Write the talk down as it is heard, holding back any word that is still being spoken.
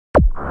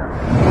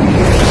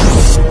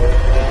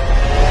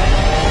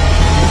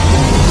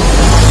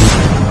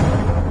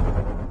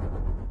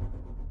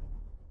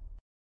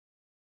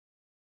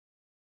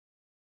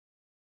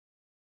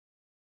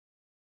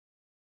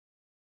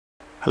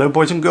Hello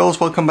boys and girls,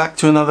 welcome back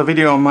to another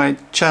video on my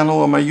channel,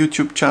 on my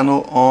YouTube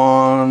channel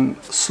on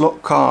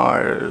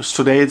Slotcars.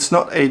 Today it's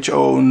not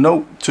HO,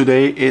 no,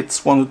 today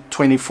it's 1 to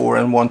 24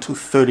 and 1 to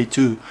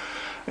 32.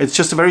 It's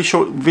just a very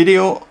short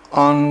video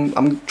on,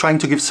 I'm trying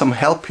to give some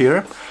help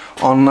here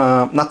on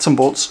nuts and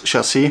bolts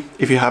chassis,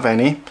 if you have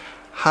any.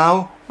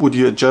 How would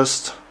you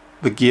adjust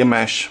the gear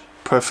mesh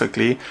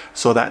perfectly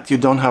so that you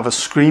don't have a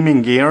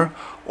screaming gear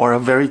or a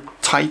very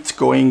tight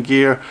going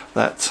gear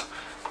that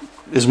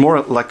is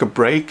more like a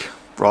brake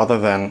rather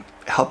than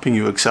helping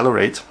you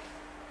accelerate.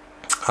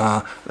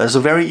 There's a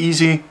very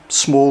easy,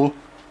 small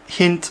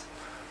hint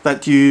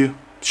that you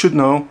should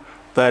know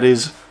that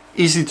is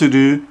easy to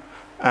do,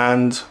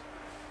 and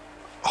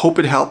hope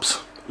it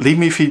helps. Leave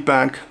me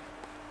feedback.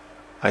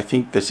 I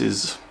think this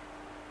is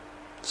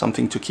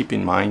something to keep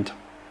in mind.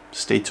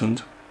 Stay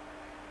tuned.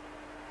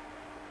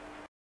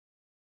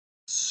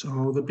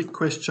 So the big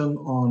question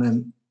on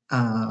an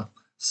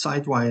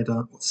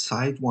Sidewinder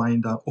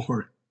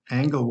or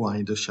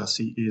Anglewinder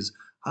chassis is,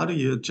 how do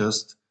you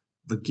adjust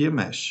the gear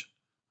mesh?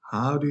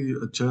 How do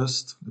you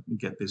adjust, let me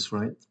get this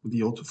right with the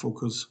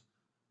autofocus.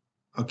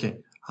 Okay,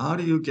 how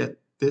do you get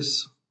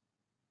this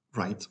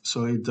right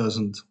so it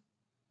doesn't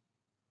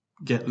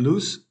get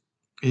loose,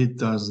 it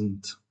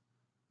doesn't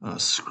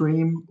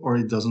scream, or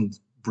it doesn't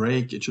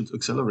brake? It should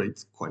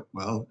accelerate quite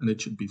well and it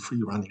should be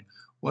free running.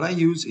 What I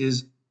use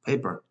is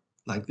paper,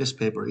 like this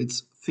paper.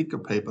 It's thicker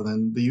paper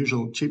than the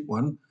usual cheap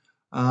one.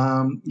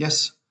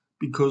 Yes,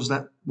 because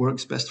that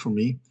works best for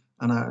me,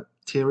 and I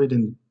tear it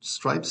in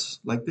stripes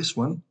like this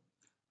one.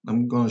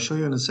 I'm going to show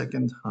you in a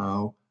second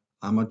how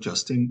I'm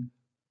adjusting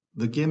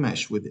the gear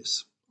mesh with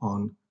this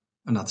on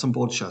a nuts and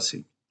bolt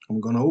chassis.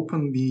 I'm going to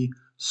open the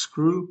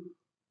screw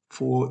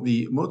for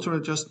the motor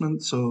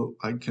adjustment so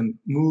I can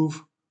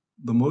move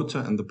the motor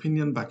and the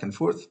pinion back and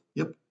forth.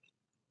 Yep.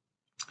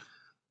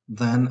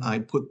 Then I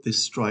put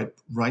this stripe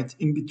right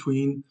in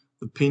between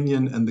the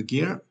pinion and the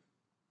gear,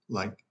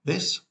 like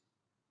this.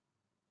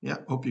 Yeah,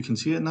 hope you can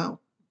see it now.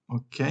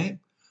 Okay.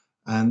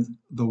 And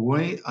the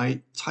way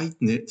I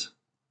tighten it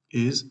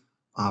is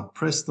I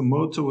press the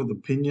motor with the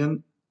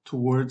pinion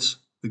towards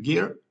the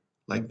gear,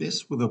 like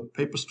this, with a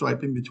paper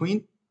stripe in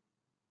between.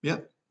 Yeah,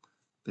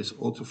 this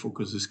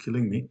autofocus is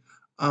killing me.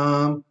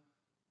 And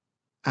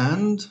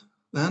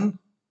then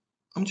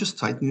I'm just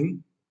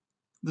tightening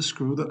the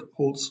screw that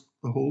holds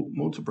the whole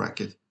motor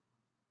bracket,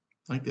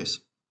 like this.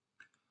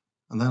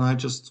 And then I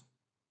just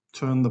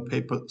turn the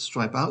paper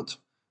stripe out,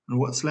 and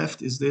what's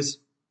left is this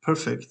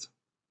perfect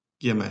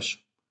gear mesh.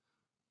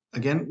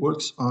 Again,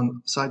 works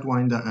on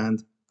Sidewinder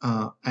and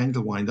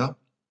Anglewinder.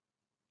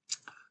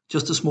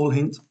 Just a small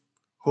hint.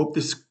 Hope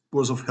this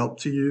was of help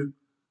to you.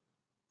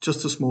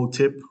 Just a small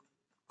tip.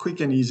 Quick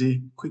and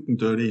easy, quick and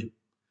dirty.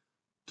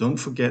 Don't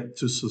forget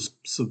to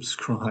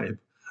subscribe.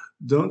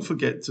 Don't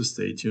forget to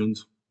stay tuned.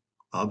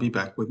 I'll be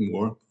back with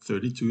more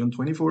 32 and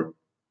 24.